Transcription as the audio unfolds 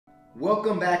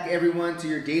Welcome back everyone to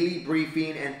your daily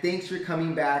briefing, and thanks for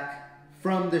coming back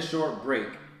from the short break.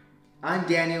 I'm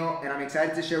Daniel and I'm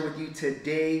excited to share with you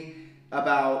today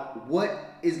about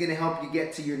what is going to help you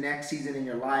get to your next season in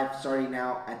your life, starting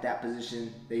out at that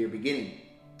position that you're beginning.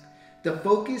 The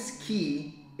focus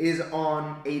key is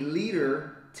on a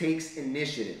leader takes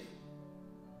initiative.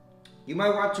 You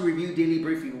might want to review Daily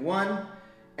Briefing 1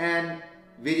 and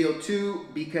Video 2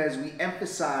 because we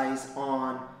emphasize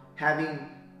on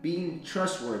being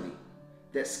trustworthy.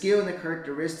 That skill and the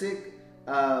characteristic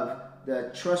of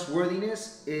the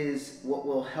trustworthiness is what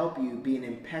will help you be an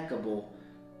impeccable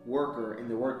worker in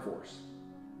the workforce.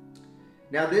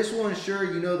 Now this will ensure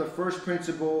you know the first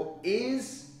principle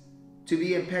is to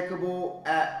be impeccable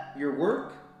at your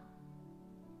work,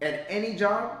 at any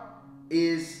job,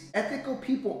 is ethical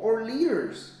people or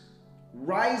leaders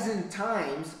rise in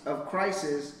times of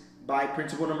crisis by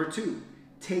principle number 2,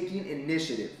 taking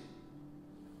initiative.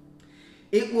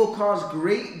 It will cause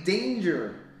great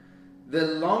danger the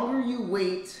longer you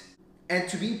wait, and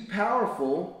to be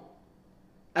powerful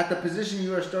at the position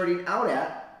you are starting out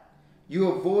at,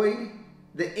 you avoid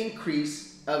the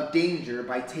increase of danger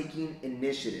by taking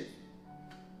initiative.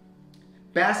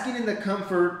 Basking in the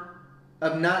comfort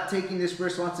of not taking this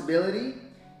responsibility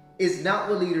is not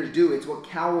what leaders do, it's what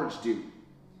cowards do.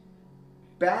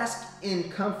 Bask in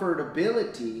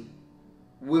comfortability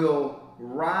will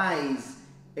rise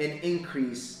and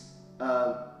increase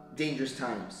dangerous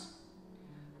times.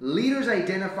 Leaders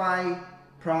identify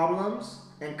problems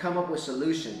and come up with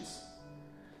solutions.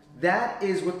 That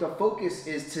is what the focus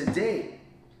is today.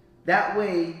 That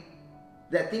way,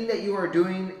 that thing that you are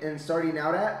doing and starting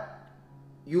out at,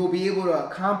 you will be able to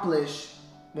accomplish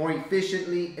more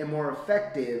efficiently and more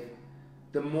effective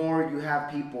the more you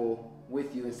have people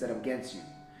with you instead of against you.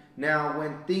 Now,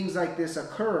 when things like this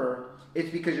occur, it's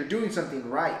because you're doing something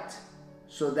right.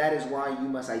 So that is why you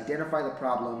must identify the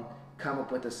problem, come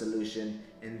up with a solution,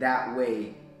 and that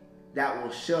way, that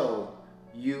will show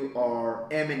you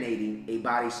are emanating a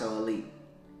body so elite.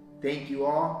 Thank you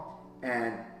all,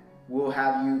 and we'll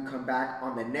have you come back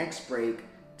on the next break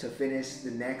to finish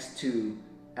the next 2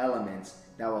 elements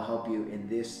that will help you in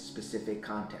this specific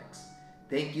context.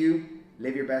 Thank you,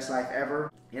 live your best life ever,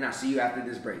 and I'll see you after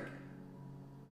this break.